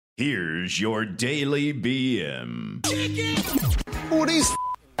Here's your daily BM. Who are these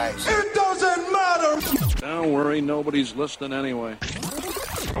guys? It doesn't matter. Don't worry, nobody's listening anyway.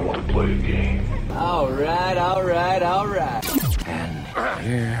 I want to play a game. All right. And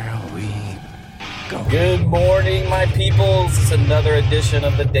here we go. Good morning, my peoples. It's another edition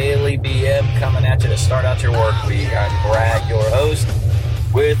of the Daily BM coming at you to start out your work week. I'm Brad, your host,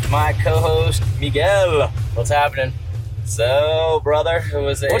 with my co-host, Miguel. What's happening? So, brother, it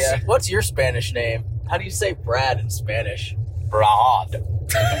was what's your Spanish name? How do you say Brad in Spanish? Brad.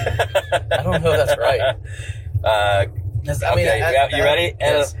 I don't know if that's right. You ready?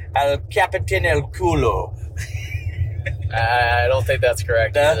 Yes. El Capitan El Culo. I don't think that's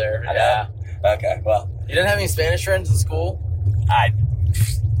correct either. Yeah. Okay, well. You didn't have any Spanish friends in school?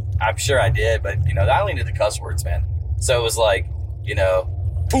 I'm sure I did, but, I only knew the cuss words, man. So it was like,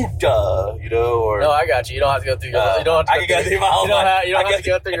 puta, or... No, I got you. You don't have to go through your... you don't have to go through my whole... You don't have to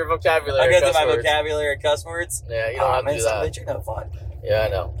go through your vocabulary. I go through my vocabulary and cuss words? Yeah, you don't have to do that. But you're no fun. Yeah, I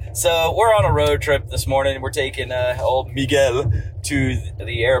know. So we're on a road trip this morning. We're taking old Miguel to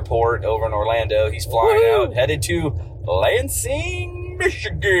the airport over in Orlando. He's flying out, headed to Lansing,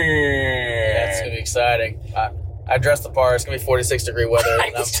 Michigan. Yeah, it's going to be exciting. I dressed the part. It's gonna be 46-degree weather,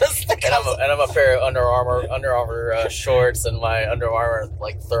 and I'm a pair of Under Armour shorts and my Under Armour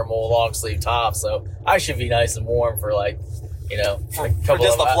thermal long sleeve top. So I should be nice and warm for for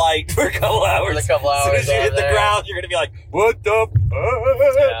just the flight for a couple hours. For a couple hours. As soon as you hit the ground, you're gonna be like, "What the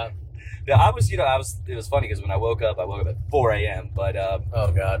fuck?" Yeah, I was. It was funny because when I woke up at 4 a.m. But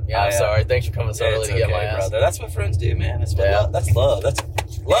oh god, yeah. I'm sorry. Thanks for coming so early to get my ass, brother. That's what friends do, man. That's love. That's love. That's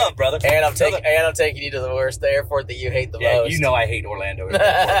love, brother. And I'm taking you to the worst airport that you hate the most. Yeah, I hate Orlando Airport.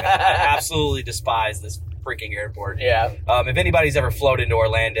 I absolutely despise this freaking airport. Yeah. If anybody's ever flown into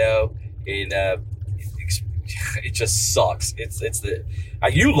Orlando, it just sucks.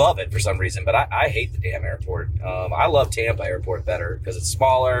 You love it for some reason, but I hate the damn airport. I love Tampa Airport better because it's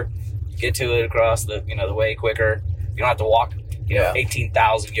smaller. You get to it across the way quicker. You don't have to walk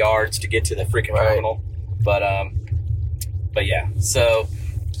 18,000 yards to get to the freaking terminal. But yeah. So,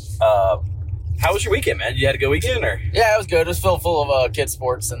 how was your weekend, man? You had a good weekend, or? Yeah, it was good. It was full of kids'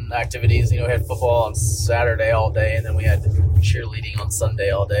 sports and activities. We had football on Saturday all day, and then we had cheerleading on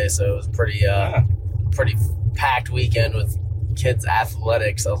Sunday all day. So it was pretty packed weekend with kids'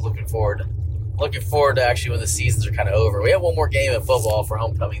 athletics. I was looking forward to actually when the seasons are kind of over. We have one more game of football for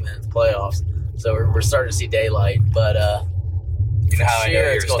homecoming, then it's playoffs. So we're starting to see daylight. But you know how I know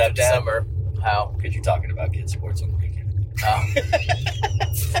you're a stepdad? December. How? Because you're talking about kids' sports on the weekend. Oh.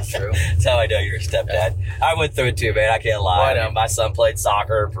 True. That's how I know you're a stepdad. I went through it too, man. I can't lie. Well, my son played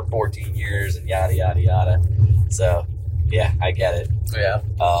soccer for 14 years and yada, yada, yada. So, yeah, I get it. Yeah.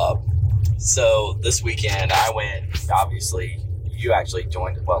 So this weekend I went, obviously, you actually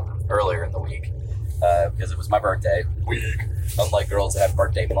joined, earlier in the week because it was my birthday week. Unlike girls that have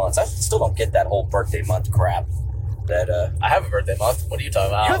birthday months. I still don't get that whole birthday month crap. I have a birthday month. What are you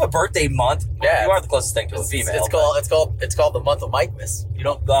talking about? You have a birthday month? Yeah. You are the closest thing to a female. It's called the month of Mikemas. You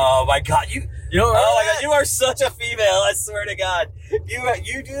don't. Oh my god, you don't. Oh my god, you are such a female. I swear to God,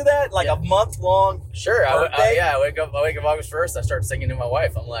 you do that a month long. Sure. Birthday? I wake up August 1st. I start singing to my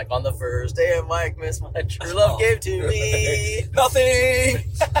wife. I'm like, on the first day of Mikemas, my true love gave to me nothing.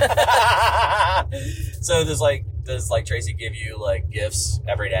 So does Tracy give you gifts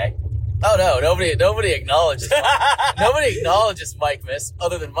every day? Oh no, nobody acknowledges Mikemas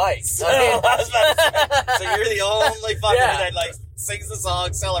other than Mike. So you're the only fucker that sings the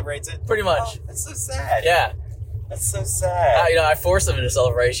song, celebrates it. Pretty much. Oh, that's so sad. Yeah. That's so sad. I force them into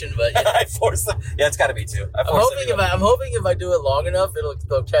celebration, but I force them. Yeah, it's got to be too. I'm hoping if I do it long enough,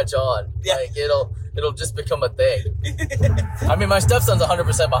 they'll catch on. Yeah. It'll just become a thing. I mean, my stepson's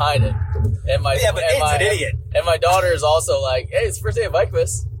 100% behind it, and Ed's an idiot. And my daughter is also like, "Hey, it's the first day of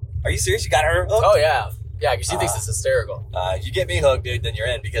Mikemas." Are you serious? You got her hooked? Oh yeah, because she thinks it's hysterical. You get me hooked, dude, then you're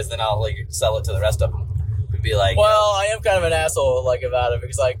in, because then I'll sell it to the rest of them. We'd be like, well, I am kind of an asshole about it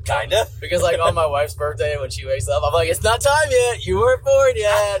because kinda, because on my wife's birthday when she wakes up, I'm like, it's not time yet. You weren't born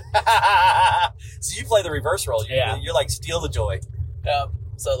yet. So you play the reverse role. You're like steal the joy. Yeah.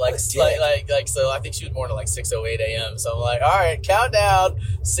 So so I think she was born at 6:08 a.m. So I'm like, all right, countdown,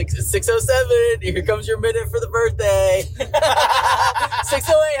 6:07. Here comes your minute for the birthday.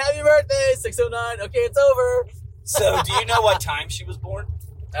 6:08, happy birthday. 6:09, okay, it's over. So do you know what time she was born?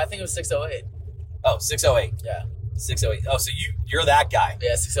 I think it was 6:08. Oh, 6:08. Yeah. 6:08. Oh, so you're that guy.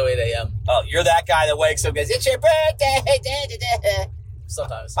 Yeah, 6:08 a.m. Oh, you're that guy that wakes up and goes, it's your birthday.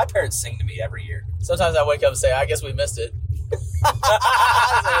 Sometimes. My parents sing to me every year. Sometimes I wake up and say, I guess we missed it.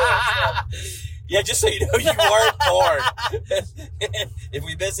 Yeah, just so you know, you weren't born. If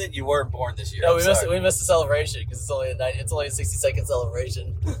we miss it, you weren't born this year. No, we missed the celebration because it's only a 60-second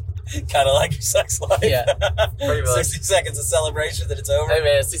celebration. Kind of like your sex life. Yeah, pretty much. 60 seconds of celebration, then it's over. Hey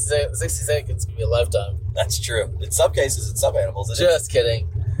man, 60 seconds can be a lifetime. That's true. In some cases, in some animals, Just kidding.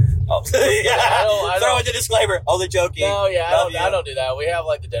 Oh. Yeah. I Throw don't- in the disclaimer. Only joking. No, yeah, Love I don't do that. We have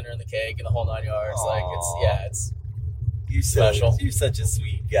like the dinner and the cake and the whole 9 yards. Aw. Like it's You're special. You're such a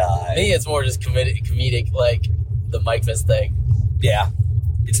sweet guy. me. It's more just comedic, like the Mike Vince thing. Yeah.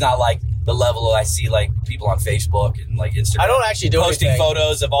 It's not like the level I see like people on Facebook and like Instagram. I don't actually do posting anything.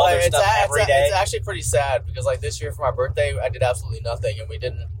 photos of all Like, their stuff every day. It's actually pretty sad because like this year for my birthday, I did absolutely nothing, and we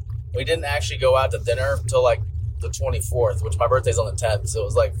didn't actually go out to dinner until like the 24th, which my birthday's on the 10th, so it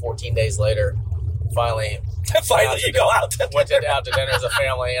was like 14 days later. Finally You go out. went out to dinner as a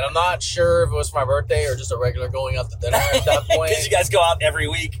family, and I'm not sure if it was for my birthday or just a regular going out to dinner at that point. Because you guys go out every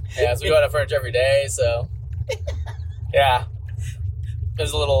week. Yeah, so we go out to furniture every day, so yeah, it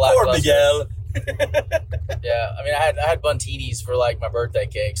was a little Poor lackluster. Miguel. Yeah, I mean, I had buntinis for like my birthday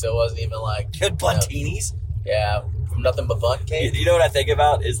cake, so it wasn't even like Good buntinis. yeah, from nothing but bun cake. You know what I think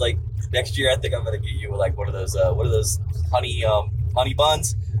about is like next year I think I'm gonna get you like one of those honey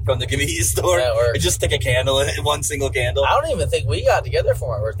buns from the convenience store. That works. And just stick a candle in it, one single candle. I don't even think we got together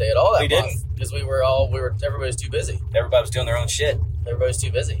for my birthday at all that We month didn't. because everybody was too busy. Everybody was doing their own shit. Everybody was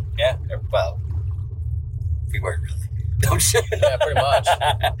too busy. Yeah. Well, we weren't really. Don't shit. Yeah, pretty much.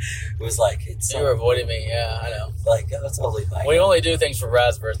 It was like it's You were avoiding me. Yeah, I know. like that's totally fine. We only do things for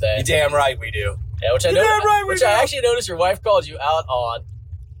Brad's birthday. You're damn right we do. Yeah, which I You're know, damn right we which do. I actually noticed your wife called you out on.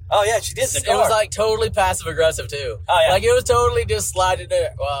 Oh yeah, she did. In the It car. was like totally passive aggressive too. Oh, yeah. Like it was totally just sliding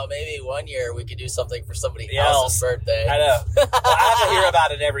there. Well, maybe one year we could do something for somebody else's birthday. I know. Well, I have to hear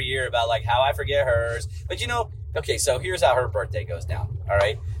about it every year about like how I forget hers. But you know, okay, so here's how her birthday goes down. All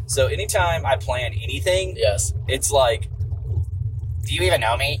right. So anytime I plan anything, Yes. it's like, do you even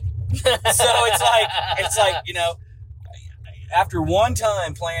know me? So it's like, you know, after one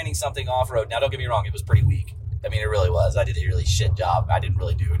time planning something off road, now don't get me wrong, it was pretty weak. I mean, it really was. I did a really shit job. I didn't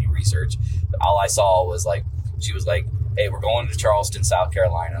really do any research. All I saw was like, she was like, hey, we're going to Charleston, South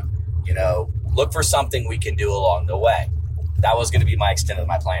Carolina. You know, look for something we can do along the way. That was going to be my extent of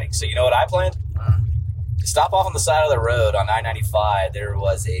my planning. So you know what I planned? To stop off on the side of the road on I-95, there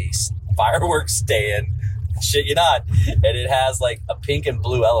was a fireworks stand. Shit you not. And it has like a pink and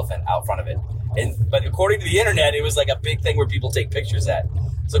blue elephant out front of it. But according to the internet, it was like a big thing where people take pictures at.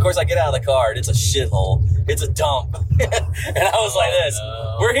 So of course I get out of the car and it's a shithole. It's a dump. And I was like this,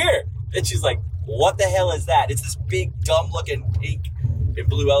 no. We're here. And she's like, what the hell is that? It's this big dumb looking pink and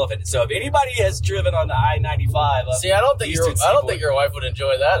blue elephant. So if anybody has driven on the I-95, See, I don't think your wife would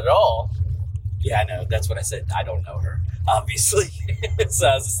enjoy that at all. yeah, I know. That's what I said. I don't know her, obviously. So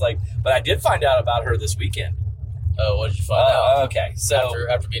I was just like, but I did find out about her this weekend. Oh, what did you find out? Okay. So,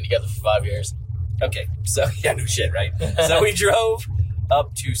 After being together for 5 years. okay. So, yeah, no shit, right? So we drove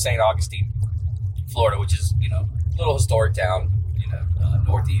up to St. Augustine, Florida, which is, you know, a little historic town, you know,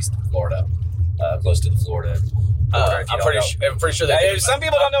 northeast Florida, close to the Florida. border, if you I'm don't know. pretty sure they can. Some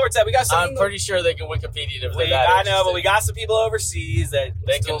people don't know where it's at. We got some. I'm pretty sure they can Wikipedia if I they're know, but we got some people overseas that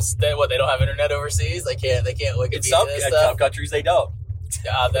They can. They don't have internet overseas. They can't Wikipedia in some this stuff. countries they don't.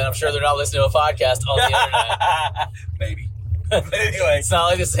 Then I'm sure they're not listening to a podcast on the internet. Maybe. But anyway, It's not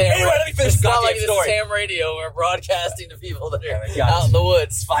like this ham. Anyway, let me finish It's the not goddamn like this story. ham radio. We're broadcasting to people that are Yeah, out in the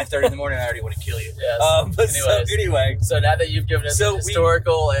it's woods. 5:30 in the morning. I already want to kill you. Yes. But so, Anyways. anyway, So now that you've given us So the we-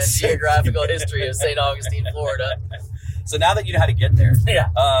 historical and geographical history of St. Augustine, Florida, so now that you know how to get there, yeah,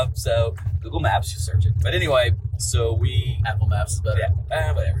 so Google Maps, you search it. But anyway, so we, Apple Maps is better.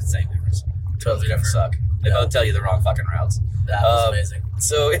 yeah, whatever, same difference. Totally They both different. suck. They Yeah. both tell you the wrong fucking routes. That was amazing.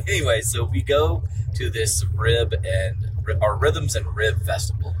 So anyway, so we go to this Rhythms and Rib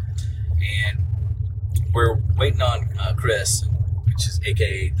Festival, and we're waiting on Chris, which is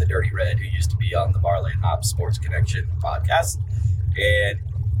AKA the Dirty Red, who used to be on the Barley and Hop Sports Connection podcast, and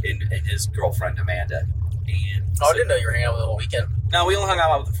his girlfriend Amanda. And Oh, I didn't know you were hanging out with them all weekend. no, we only hung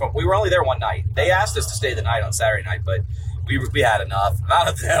out with we were only there one night. They asked us to stay the night on Saturday night, but we had enough. Not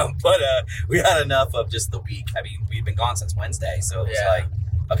of them, but we had enough of just the week. I mean, we've been gone since Wednesday, so it was Yeah. like,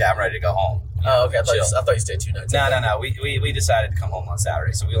 okay, I'm ready to go home. You Oh, know, okay. I chill. thought you stayed 2 nights. No. We decided to come home on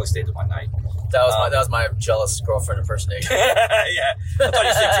Saturday, so we only stayed the one night. That was my jealous girlfriend impersonation. Yeah, I thought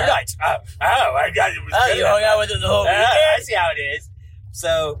you stayed 2 nights. I got it. Was Oh, good you enough. hung out with her the whole weekend? I see how it is.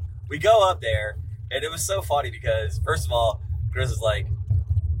 So we go up there, and it was so funny because first of all, Chris is like,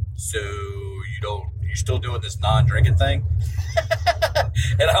 "So you still doing this non-drinking thing?"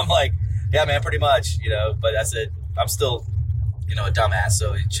 And I'm like, "Yeah, man, pretty much, you know." But I said, "I'm still, you know, a dumbass,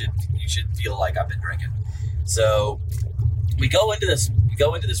 so you should feel like I've been drinking. So we go into this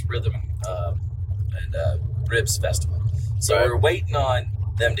rhythm and ribs festival. So we're waiting on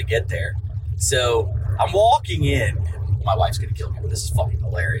them to get there. So I'm walking in. My wife's gonna kill me, but this is fucking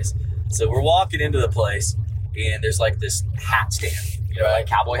hilarious. So we're walking into the place, and there's like this hat stand, like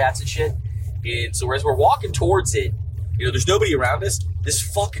cowboy hats and shit. And so as we're walking towards it, there's nobody around us. This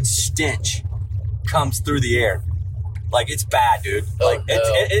fucking stench comes through the air. Like, it's bad, dude. Like,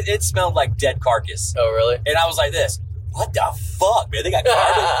 it smelled like dead carcass. Oh, really? And I was like this, what the fuck, man? They got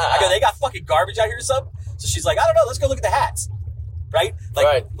garbage. I go, they got fucking garbage out here or something? So she's like, I don't know, let's go look at the hats. Right?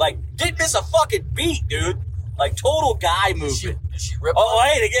 Like, didn't miss a fucking beat, dude. Like, total guy movement. Did she rip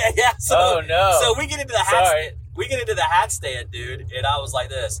wait, again, yeah. So, oh, no. So we get into the hat stand. We get into the hat stand, dude, and I was like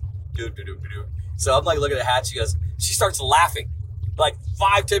this. Dude. So I'm like looking at the hat. She starts laughing. Like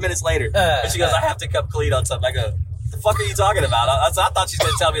 5-10 minutes later. And she goes, I have to come clean on something. I go, the fuck are you talking about? I thought she was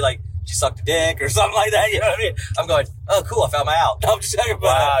going to tell me, like, she sucked a dick or something like that. You know what I mean? I'm going, oh, cool, I found my out. I'm just talking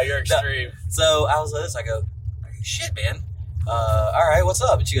about wow, you're extreme. No. So I was like this. I go, shit, man. All right, what's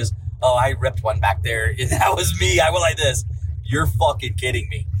up? And she goes, oh, I ripped one back there. And that was me. I went like this. You're fucking kidding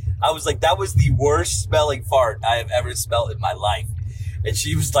me. I was like, that was the worst smelling fart I have ever smelled in my life. And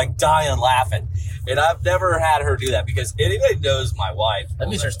she was like dying laughing. And I've never had her do that because anybody knows my wife. That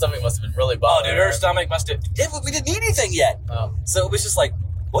means her stomach must have been really bothering. Oh, dude, her stomach must have. We didn't eat anything yet. Oh. So it was just like,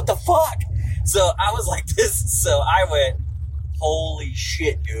 what the fuck? So I was like this. So I went, holy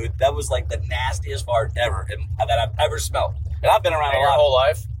shit, dude. That was like the nastiest fart ever that I've ever smelled. And I've been around a lot. Your whole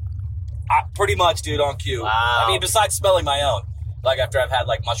life? Pretty much, dude, on cue. Wow. I mean, besides smelling my own. Like after I've had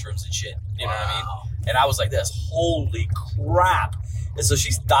like mushrooms and shit. You know what I mean? And I was like this, holy crap. And so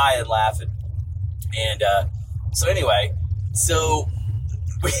she's dying laughing. And so anyway,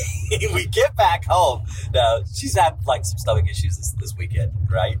 we get back home. Now, she's had like some stomach issues this weekend,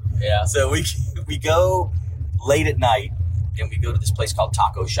 right? Yeah. So we go late at night and we go to this place called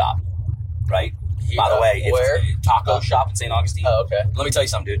Taco Shop, right? By the way, where? Taco Shop in St. Augustine. Oh, okay. Let me tell you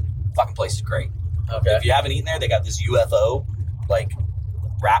something, dude. Fucking place is great. Okay. If you haven't eaten there, they got this UFO like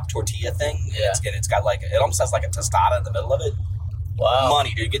wrap tortilla thing. Yeah. And it's got like, it almost has like a tostada in the middle of it. Wow.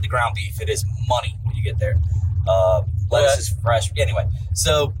 Money, dude. Get the ground beef. It is money when you get there. Lettuce is fresh. Anyway,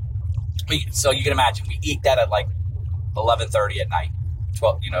 so you can imagine we eat that at like 11:30 at night,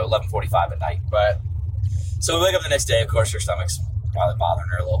 11:45 at night. Right. So we wake up the next day. Of course, her stomach's probably bothering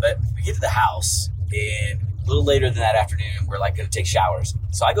her a little bit. We get to the house, and a little later than that afternoon, we're like going to take showers.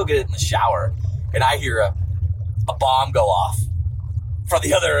 So I go get it in the shower, and I hear a bomb go off from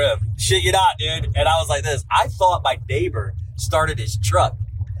the other room. Shit you not, dude. And I was like this. I thought my neighbor started his truck.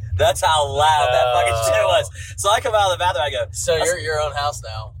 That's how loud that fucking shit was. So I come out of the bathroom, I go... So you're at your own house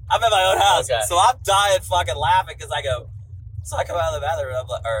now? I'm at my own house. Okay. So I'm dying fucking laughing because I go... So I come out of the bathroom,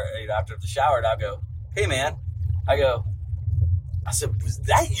 after the shower, and I go, hey, man. I said, was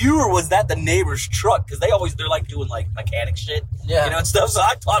that you or was that the neighbor's truck? Because they're like doing like mechanic shit. Yeah. And stuff. So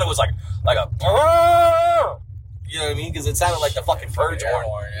I thought it was like a... You know what I mean? Because it sounded like the fucking purge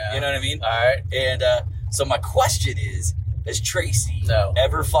horn. Yeah. You know what I mean? All right. And so my question is, has Tracy No.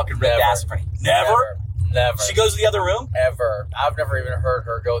 ever fucking ripped ass in front of you? Never? Never. She goes to the other room? Ever. I've never even heard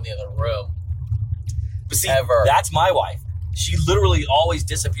her go in the other room. But see, Ever. That's my wife. She literally always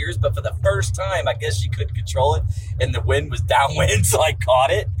disappears, but for the first time, I guess she couldn't control it, and the wind was downwind, so I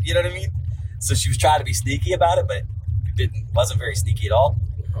caught it. You know what I mean? So she was trying to be sneaky about it, but wasn't very sneaky at all.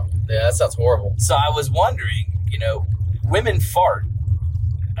 Yeah, that sounds horrible. So I was wondering, women fart.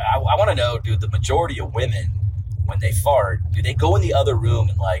 I want to know, dude, the majority of women, when they fart, do they go in the other room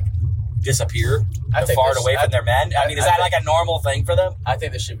and, like, disappear I to think fart this- away I- from their men? I mean, is that like a normal thing for them? I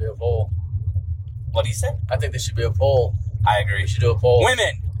think there should be a poll. What do you say? I think there should be a poll. I agree. We should do a poll.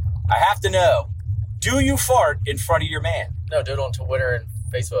 Women, I have to know, do you fart in front of your man? No, do it on Twitter and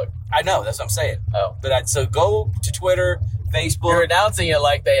Facebook. I know, that's what I'm saying. Oh. But so go to Twitter, Facebook. You're announcing it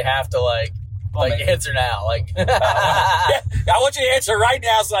like they have to, man. answer now. Like, Yeah, I want you to answer right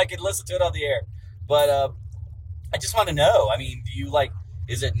now so I can listen to it on the air. But I just want to know, I mean, do you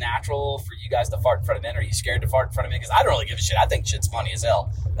is it natural for you guys to fart in front of men? Are you scared to fart in front of men? Because I don't really give a shit. I think shit's funny as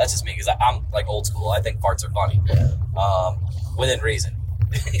hell. That's just me because I'm like old school. I think farts are funny. Within reason.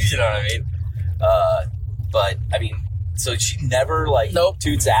 You know what I mean? But, I mean, so she never, Nope.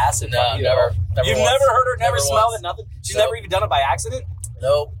 toots ass? And No, never. You've once. never heard her, never smelled once. it, nothing? She's Nope. never even done it by accident?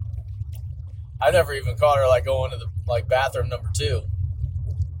 Nope. I never even caught her, going to the, bathroom number 2.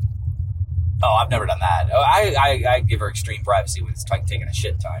 Oh, I've never done that. I give her extreme privacy when it's like taking a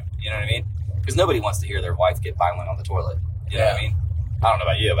shit time. You know what I mean? Because nobody wants to hear their wife get violent on the toilet. You know what I mean? I don't know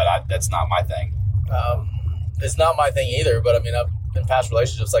about you, but that's not my thing. It's not my thing either, but I mean, in past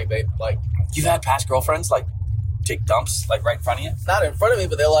relationships, like they like You've had past girlfriends like take dumps like right in front of you? not in front of me,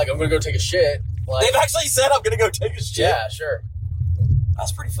 but they're like, I'm gonna go take a shit. Like, They've actually said, I'm going to go take a shit. yeah, sure.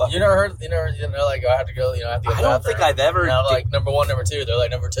 That's pretty fucking. You never heard? You know, like I have to go. I have to go. I don't think I've ever. And I'm like number one, number two. They're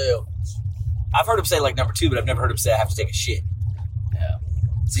like number two. I've heard him say like number two, but I've never heard him say I have to take a shit. Yeah.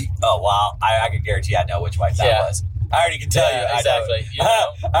 See, oh wow, I can guarantee I know which wife that was. I already can tell you. exactly. I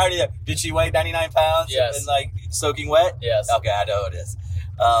know. I already know. Did she weigh 99 pounds? Yes. And like soaking wet? Yes. Okay, I know who it is.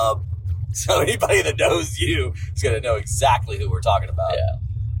 So anybody that knows you is gonna know exactly who we're talking about. Yeah.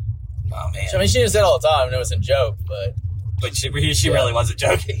 Oh man. I mean, she didn't say it all the time, and it was in joke, but But she really wasn't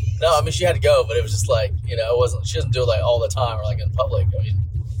joking. no, I mean, she had to go, but it was just like, it wasn't. She doesn't do it like all the time or like in public. I mean,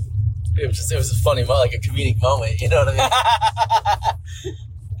 it was a funny moment, like a comedic moment. You know what I mean?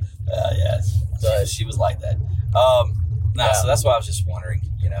 Yeah. So she was like that. So that's why I was just wondering,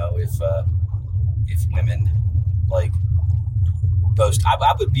 if women like boast. I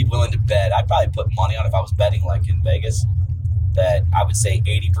would be willing to bet. I'd probably put money on if I was betting like in Vegas that I would say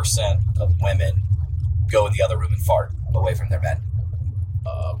 80% of women go in the other room and fart away from their men.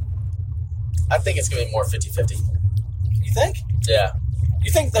 I think it's gonna be more 50-50. You think? Yeah.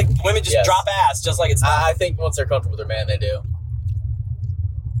 You think like women just drop ass just like it's not? I think once they're comfortable with their man, they do.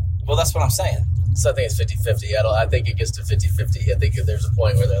 Well, that's what I'm saying. So I think it's 50-50. I think it gets to 50-50. I think there's a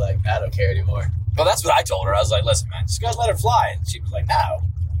point where they're like, I don't care anymore. Well, that's what I told her. I was like, listen, man, just go let her fly. And she was like, no.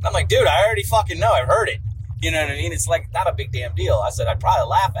 And I'm like, dude, I already fucking know. I've heard it. You know what I mean? It's like not a big damn deal. I said, I'd probably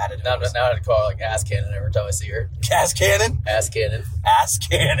laugh at it. Now I had to call her like ass cannon every time I see her. Ass cannon? Ass cannon. Ass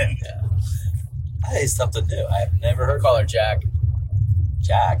cannon. Yeah. That is something new. I have never heard. Call her Jack.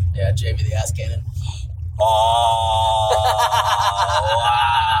 Jack? Yeah, JV the ass cannon. Oh, wow.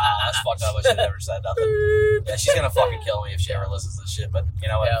 That's fucked up. I should have never said nothing. Yeah, she's going to fucking kill me if she ever listens to this shit. But you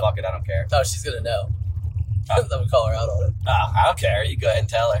know what? Yeah. Fuck it. I don't care. No, she's gonna know. I'm gonna call her out on it. Oh, I don't care. You go ahead and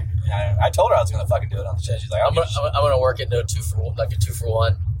tell her. I told her I was going to fucking do it on the show. She's like, I'm gonna work it into a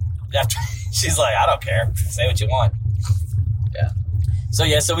 2-for-1. She's like, I don't care. Say what you want. Yeah. So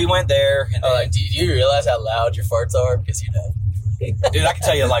we went there. And then, do you realize how loud your farts are? Because you know. dude, I can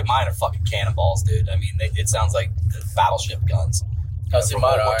tell you, like, mine are fucking cannonballs, dude. I mean, it sounds like battleship guns. Oh, see,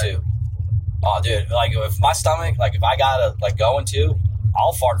 mine are. Oh, dude, like, if my stomach, like, if I gotta, like, go into,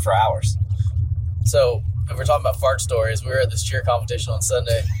 I'll fart for hours. So, if we're talking about fart stories, we were at this cheer competition on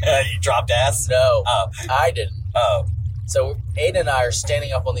Sunday. You dropped ass? No, Oh. I didn't. Oh. So, Aiden and I are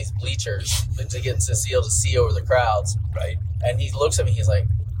standing up on these bleachers to get to see over the crowds. Right. And he looks at me, he's like,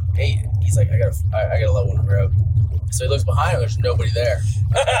 hey, I gotta let one rip. So he looks behind him, there's nobody there.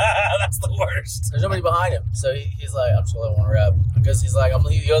 That's the worst. There's nobody behind him. So he's like, I'm just gonna let one rip. Because he's like, I'm a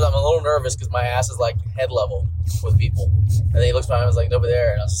little nervous because my ass is like head level with people. And then he looks behind him and was like, nobody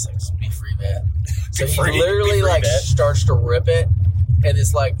there. And I was just like, just be free, man. So he literally like starts to rip it. And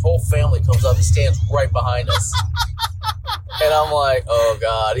this like whole family comes up and stands right behind us. And I'm like, oh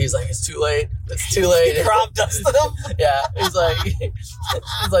God. He's like, it's too late. It's too late. He crop dusted him? Yeah. He's like,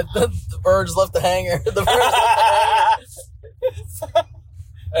 the birds left the hanger. The birds left the hanger.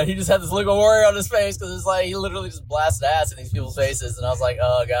 And he just had this look of worry on his face because it's like he literally just blasted ass in these people's faces. And I was like,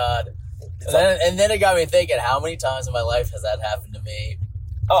 oh God. And then it got me thinking, how many times in my life has that happened to me?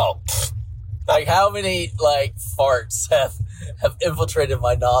 Oh. Like, how many, like, farts have infiltrated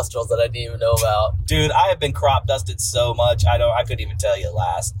my nostrils that I didn't even know about? Dude, I have been crop dusted so much, I couldn't even tell you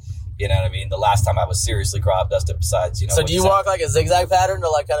last. You know what I mean? The last time I was seriously crop dusted besides, So do you walk like a zigzag pattern to,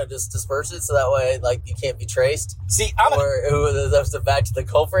 like, kind of just disperse it so that way, like, you can't be traced? See, Or that's back to the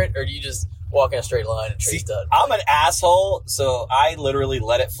culprit? Or do you just walk in a straight line and trace done? I'm an asshole, so I literally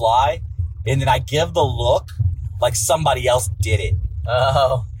let it fly, and then I give the look like somebody else did it.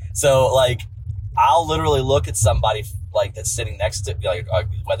 Oh. So, like, I'll literally look at somebody like that's sitting next to me, like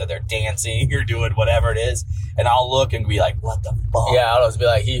whether they're dancing or doing whatever it is, and I'll look and be like, "What the fuck?" Yeah, I'll just be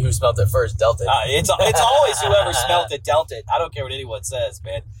like, "He who smelt it first dealt it." It's always whoever smelt it dealt it. I don't care what anyone says,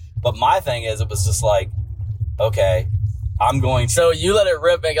 man. But my thing is, it was just like, okay, I'm going to. So you let it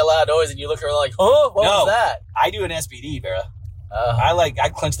rip, make a loud noise, and you look around like, "Huh? What was that?" I do an SBD, bro.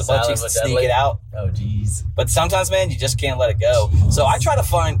 I clench the butt cheeks and sneak deadly. it out. Oh, jeez. But sometimes, man, you just can't let it go. So I try to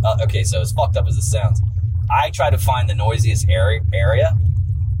find, so as fucked up as it sounds, I try to find the noisiest area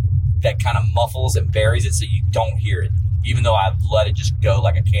that kind of muffles and buries it so you don't hear it, even though I've let it just go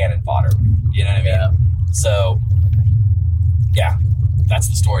like a cannon fodder. You know what I mean? Yeah. So, yeah, that's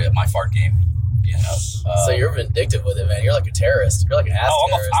the story of my fart game. You know? So you're vindictive with it, man. You're like a terrorist. You're like an ass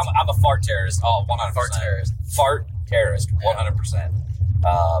terrorist. I'm a fart terrorist. Oh, 100%. Fart terrorist. Fart terrorist, 100%.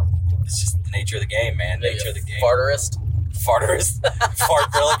 It's just the nature of the game, man. Maybe nature of the game. Farterist. Farterist.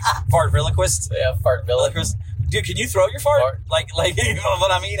 Fart ventriloquist. Yeah, fart ventriloquist. Dude, can you throw your fart? Fart? Like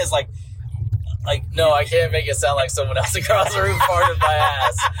what I mean is like. No, I can't make it sound like someone else across the room farted my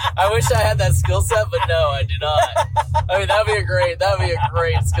ass. I wish I had that skill set, but no, I do not. I mean, that'd be a great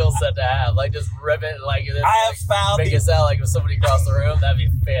skill set to have. Like, just rip it, like, this, I have found make it sound like if somebody across the room, that'd be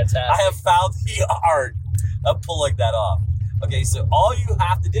fantastic. I have found the art of pulling that off. Okay, so all you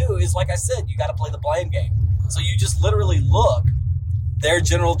have to do is, like I said, you got to play the blame game. So you just literally look their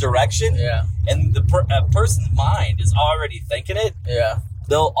general direction, and the person's mind is already thinking it. Yeah.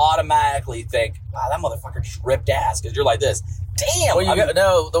 They'll automatically think, wow, that motherfucker just ripped ass, because you're like this. Damn! Well,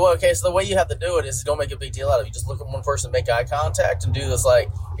 so the way you have to do it is don't make a big deal out of it. You just look at one person, make eye contact, and do this,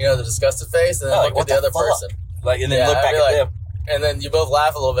 like, the disgusted face, and then look at the other person. Like, and then look back at them. And then you both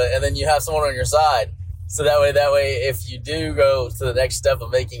laugh a little bit, and then you have someone on your side. So that way, if you do go to the next step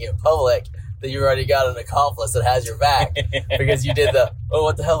of making it public, then you already got an accomplice that has your back because you did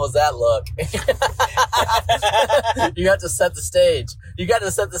what the hell was that look? You got to set the stage.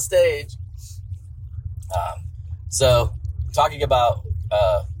 So talking about,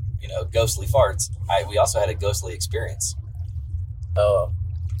 ghostly farts, we also had a ghostly experience. Oh.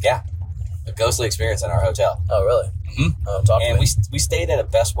 Yeah. A ghostly experience in our hotel. Oh, really? Mm-hmm. Oh, talk to me. We stayed at a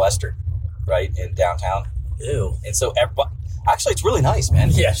Best Western, right, in downtown. Ew. And so actually, it's really nice, man.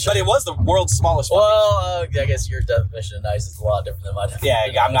 Yeah, sure. But it was the world's smallest. Well, I guess your definition of nice is a lot different than my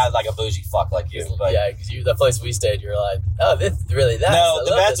definition. Yeah, I'm not like a bougie fuck like you. But. Yeah, because the place we stayed, you're like, oh, this is really nice. No,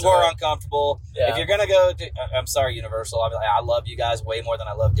 the beds were uncomfortable. Yeah. If you're gonna go to, I'm sorry, Universal. I love you guys way more than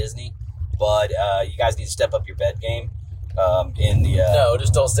I love Disney, but you guys need to step up your bed game. No,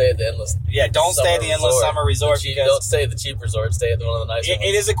 just don't stay at the endless. Yeah, don't stay at the endless summer resort. Because don't stay at the cheap resort. Stay at one of the nice.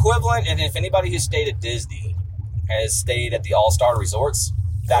 It is equivalent, and if anybody who stayed at Disney has stayed at the All-Star Resorts,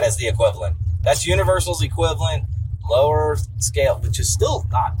 that is the equivalent. That's Universal's equivalent, lower scale, which is still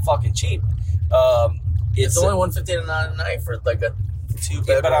not fucking cheap. It's only $159 a night for like a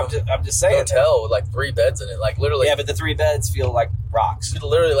 2-bedroom. But I'm just saying, hotel with like 3 beds in it, like literally. Yeah, but the 3 beds feel like rocks. You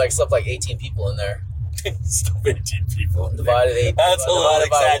literally like slept like 18 people in there. Still 18 people. Divided 8. That's a lot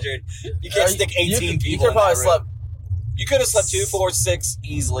exaggerated. You can't stick 18 people. You could probably slept. You could have slept 2, 4, 6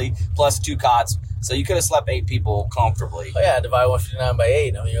 easily, plus 2 cots. So you could have slept 8 people comfortably. Oh yeah, divide 159 by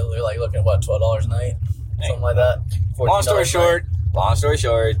 8. I mean, you're like looking at what, $12 a night, something like that. Long story short,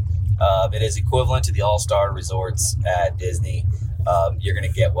 it is equivalent to the All-Star Resorts at Disney. You're gonna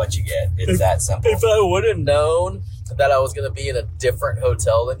get what you get. It's that simple. If I would have known that I was going to be in a different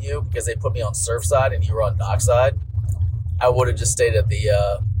hotel than you because they put me on Surfside and you were on Dockside, I would have just stayed at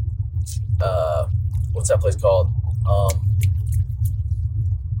the what's that place called?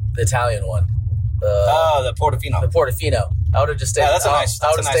 The Italian one. The Portofino. The Portofino. I would have just stayed. Yeah, that's a nice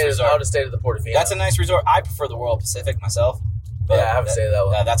resort. I would have stayed at the Portofino. That's a nice resort. I prefer the Royal Pacific myself. But yeah, I haven't stayed at that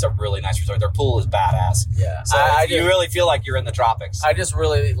one. That's a really nice resort. Their pool is badass. Yeah, so you really feel like you're in the tropics. I just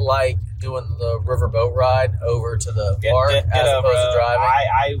really like doing the riverboat ride over to the park as opposed to driving.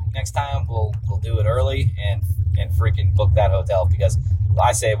 I next time we'll do it early and freaking book that hotel, because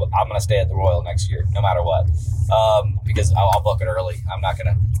I say I'm going to stay at the Royal next year no matter what, because I'll book it early. I'm not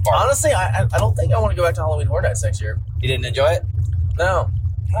going to. Honestly, I don't think I want to go back to Halloween Horror Nights next year. You didn't enjoy it? No.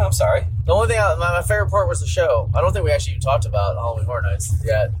 Oh, I'm sorry. The only thing, my favorite part was the show. I don't think we actually even talked about Halloween Horror Nights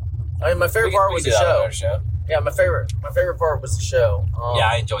yet. I mean, my favorite part was the show. Yeah, my favorite part was the show. Yeah,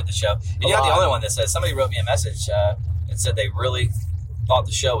 I enjoyed the show. And you're not the only one that said. Somebody wrote me a message and said they really thought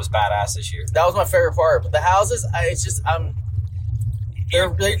the show was badass this year. That was my favorite part. But the houses,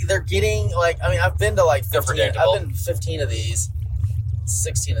 they're getting like, I mean, I've been to like 15. I've been 15 of these,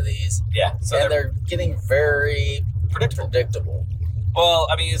 16 of these. Yeah, so and they're getting very predictable. Well,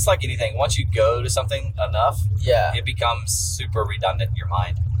 I mean, it's like anything. Once you go to something enough, it becomes super redundant in your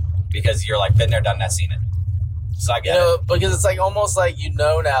mind, because you're like, been there, done that, seen it. So I get it. Because it's like almost like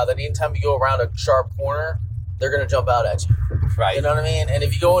now that anytime you go around a sharp corner, they're going to jump out at you. Right. You know what I mean? And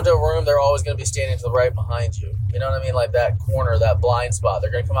if you go into a room, they're always going to be standing to the right behind you. You know what I mean? Like that corner, that blind spot.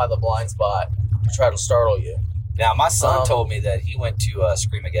 They're going to come out of the blind spot to try to startle you. Now, my son told me that he went to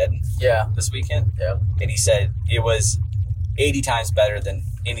Screamageddon this weekend. Yeah. And he said it was 80 times better than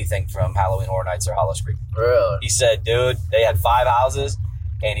anything from Halloween Horror Nights or Howl-O-Scream. Really? He said, dude, they had 5 houses,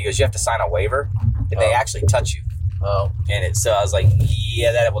 and he goes, you have to sign a waiver, and they actually touch you. Oh. And so I was like,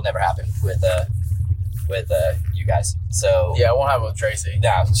 yeah, that will never happen with you guys. So yeah, it won't happen with Tracy.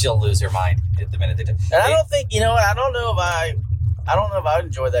 No, she'll lose her mind the minute they do. And I don't think, I don't know if I would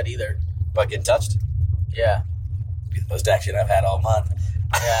enjoy that either. But getting touched? Yeah. Be the most action I've had all month.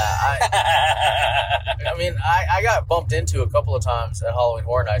 Yeah, I mean, I got bumped into a couple of times at Halloween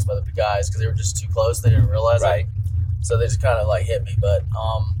Horror Nights by the guys because they were just too close. They didn't realize it. So they just kind of like hit me. But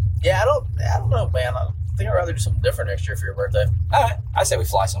yeah, I don't know, man. I think I'd rather do something different next year for your birthday. All right. I say we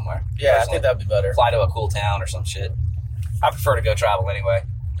fly somewhere. Yeah, I Personally. think that'd be better. Fly to a cool town or some shit. I prefer to go travel anyway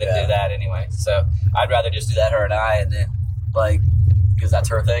than Yeah. do that anyway. So I'd rather just do that, her and I, and then, like, because that's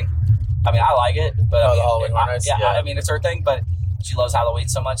her thing. I mean, I like it, but Oh, the Halloween Horror Nights? Yeah, Yeah. I mean, it's her thing, but she loves Halloween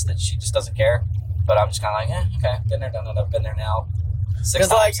so much that she just doesn't care. But I'm just kind of like, okay, been there, done it. I've been there now 6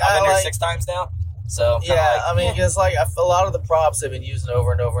 times. like, I've been there like- 6 times now. So kinda Yeah, like, I mean, because like a lot of the props they've been using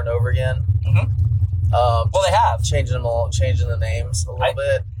over and over and over again. well, they have. Changing the names a little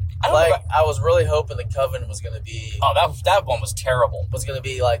bit. I don't Like know. I was really hoping the Coven was going to be Oh, that one was terrible.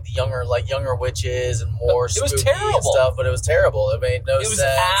 like the younger witches and more It was spooky terrible. and stuff, but it was terrible. It made no It was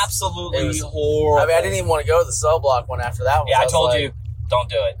sense. absolutely It was- horrible. I mean, I didn't even want to go to the cell block one after that one. Yeah, I was told like, you, don't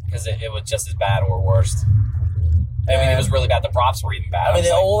do it because it was just as bad or worse. I mean, it was really bad. The props were even bad. I mean, was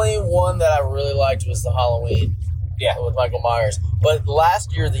the like, only one that I really liked was the Halloween yeah, with Michael Myers. But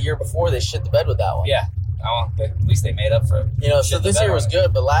last year, the year before, they shit the bed with that one. yeah. Oh, at least they made up for it. You know, so Shit the this bed year was on it.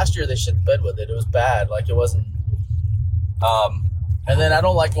 good, but last year they shit the bed with it. It was bad. Like, it wasn't. And then I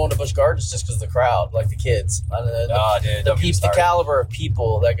don't like going to Busch Gardens just because of the crowd, like the kids. Oh, dude, The don't get me the started. caliber of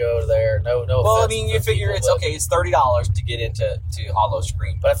people that go there. No. Well, I offense mean, to you the figure people, it's but- okay. It's $30 to get into Hollow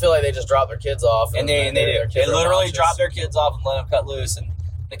Scream, But I feel like they just drop their kids off. and they their do. kids They are literally obnoxious. drop their kids off and let them cut loose, and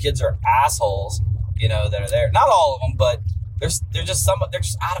the kids are assholes. You know, that are there. Not all of them, but they're just some. They're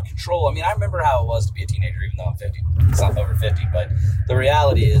just out of control. I mean, I remember how it was to be a teenager, even though I'm 50. It's not over 50, but the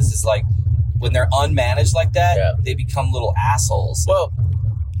reality is like when they're unmanaged like that, Yeah. they become little assholes. Well,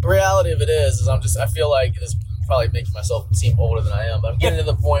 the reality of it is I feel like this is probably making myself seem older than I am, but I'm getting to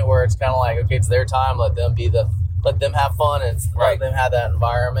the point where it's kind of like, okay, it's their time. Let them have fun and Right. let them have that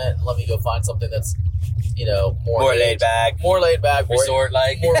environment. And let me go find something that's, you know, More laid back, more resort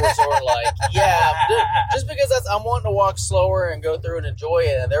like. more resort like. Yeah, just because I'm wanting to walk slower and go through and enjoy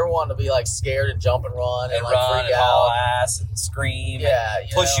it, and they're wanting to be like scared and jump and run and like run freak and haul out. ass and scream. Yeah, and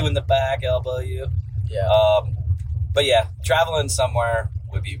push you in the back, elbow you. Yeah. But yeah, traveling somewhere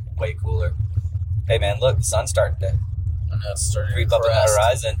would be way cooler. Hey man, look, the sun's starting to I know it's starting to creep up on the crest.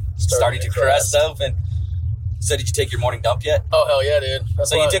 horizon. Starting to crest open. So did you take your morning dump yet? Oh hell yeah, dude!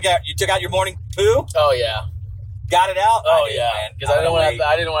 That's So what- you took out your morning poo? Oh yeah. Got it out? Oh I did, yeah, man. because I didn't want wait. to.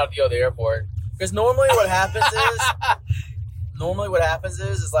 I didn't want to go to the airport. Because normally what happens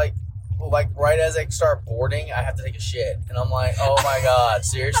is like right as I start boarding, I have to take a shit, and I'm like, oh my god,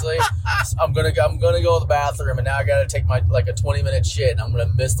 seriously? I'm gonna go to the bathroom, and now I gotta take my a 20-minute shit, and I'm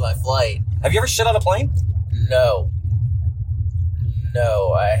gonna miss my flight. Have you ever shit on a plane?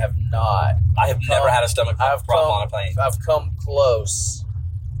 No, I have not. I have never had a stomach problem on a plane. I've come close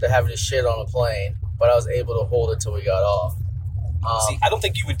to having to shit on a plane, but I was able to hold it till we got off. See, I don't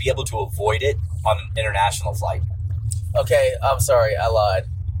think you would be able to avoid it on an international flight. Okay, I'm sorry, I lied.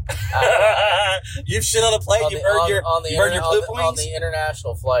 You've shit on a plane. You've earned your blue on points. the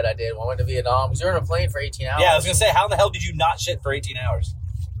international flight I did when I went to Vietnam. Because you're on a plane for 18 hours. Yeah, I was gonna say, how in the hell did you not shit for 18 hours?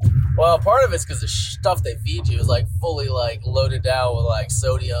 Well, part of it's because the stuff they feed you is like fully like loaded down with like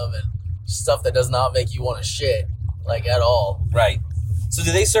sodium and stuff that does not make you want to shit like at all. Right. So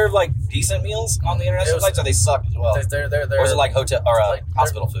do they serve like decent meals on the international flights, or they suck as well? They're Or is it like hotel or like-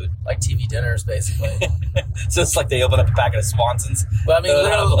 hospital food? like TV dinners basically. So it's like they open up a packet of Swansons. But I mean,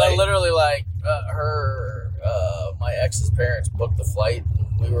 Like- literally, like my ex's parents booked the flight.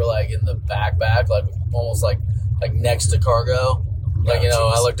 We were like in the back, like almost like next to cargo. Like, you know,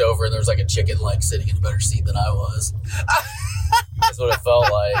 jeez. I looked over and there was like a chicken like sitting in a better seat than I was. That's what it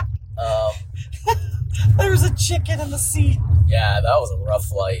felt like. There was a chicken in the seat. Yeah, that was a rough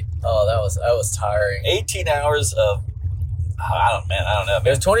flight. Oh, that was tiring. 18 hours of I don't know. It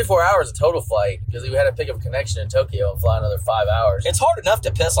was 24 hours of total flight because we had to pick up a connection in Tokyo and fly another 5 hours. It's hard enough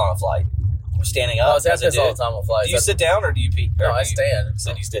to piss on a flight. Standing up. I was as a piss all dude. the time on flights. Do you sit down or do you pee? No, Or I do you- stand.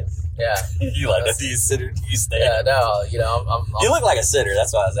 So you sit. Yeah, You like that? Do you sit or do you stand? yeah. No, you know, I'm You look like a sitter.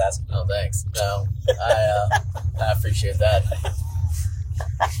 That's why I was asking. No, thanks. No, I appreciate that.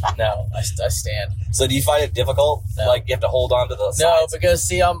 No, I stand. So do you find it difficult? No. Like you have to hold on to the No, sides? because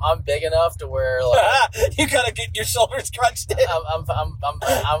see, I'm big enough to where like You gotta get your shoulders crunched in.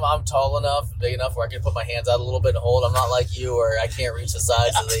 I'm tall enough, big enough where I can put my hands out a little bit and hold. I'm not like you, where I can't reach the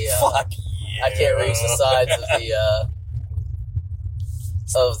sides of the. Fuck you. I can't reach the sides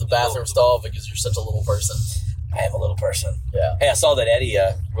of the bathroom stall because you're such a little person. I am a little person. Yeah. Hey, I saw that Eddie,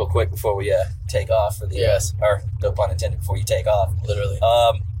 real quick before we take off for the Yes. or no pun intended, before you take off. Literally.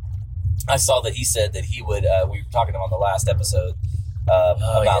 I saw that he said that he would. We were talking to him on the last episode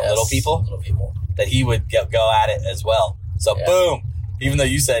about yes. little people. Little people. That he would go at it as well. So Yeah. boom. Even though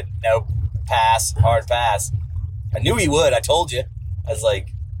you said nope, pass, hard pass, I knew he would. I told you. I was like,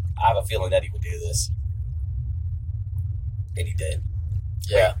 I have a feeling Eddie would do this. And he did.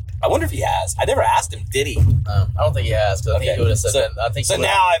 Yeah. I wonder if he has. I never asked him. Did he? I don't think he has, because I think he would have said. I think so.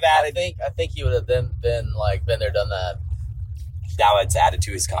 Now I've added. I think he would have been there, done that. Now it's added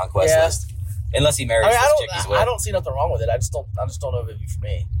to his conquest list. Unless he marries this chick he's with. I don't see nothing wrong with it. I just don't know if it'd be for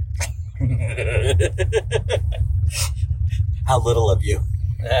me. How little of you.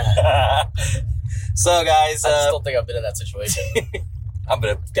 So, guys, I just don't think I've been in that situation. I'm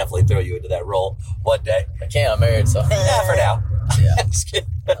gonna definitely throw you into that role one day. I can't. I'm married, so yeah, for now. Yeah, just kidding.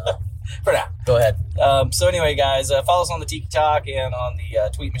 For now. Go ahead. So anyway, guys, follow us on the TikTok and on the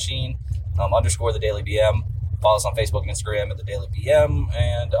tweet machine _ the Daily BM. Follow us on Facebook and Instagram at the Daily BM,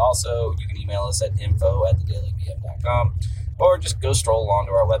 and also you can email us at info@thedailybm.com, or just go stroll along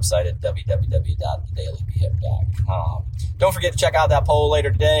to our website at www.thedailybm.com. Don't forget to check out that poll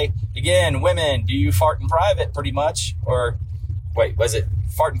later today. Again, women, do you fart in private? Pretty much, or wait, was it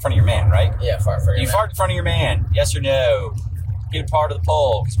fart in front of your man? Right? Yeah, fart in front of your man. Do you fart in front of your man? Yes or no? Get a part of the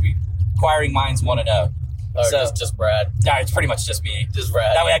poll because inquiring minds want to know. Or just Brad. No, it's pretty much just me. Just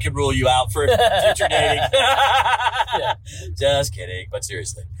Brad. That way I can rule you out for future dating. Yeah. Just kidding, but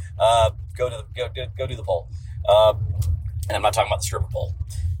seriously, go do the poll. And I'm not talking about the stripper poll,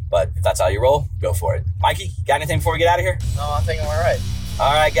 but if that's how you roll, go for it. Mikey, got anything before we get out of here? No, I think I'm all right.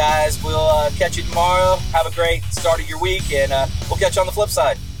 All right, guys, we'll catch you tomorrow. Have a great start of your week, and we'll catch you on the flip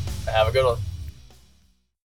side. Have a good one.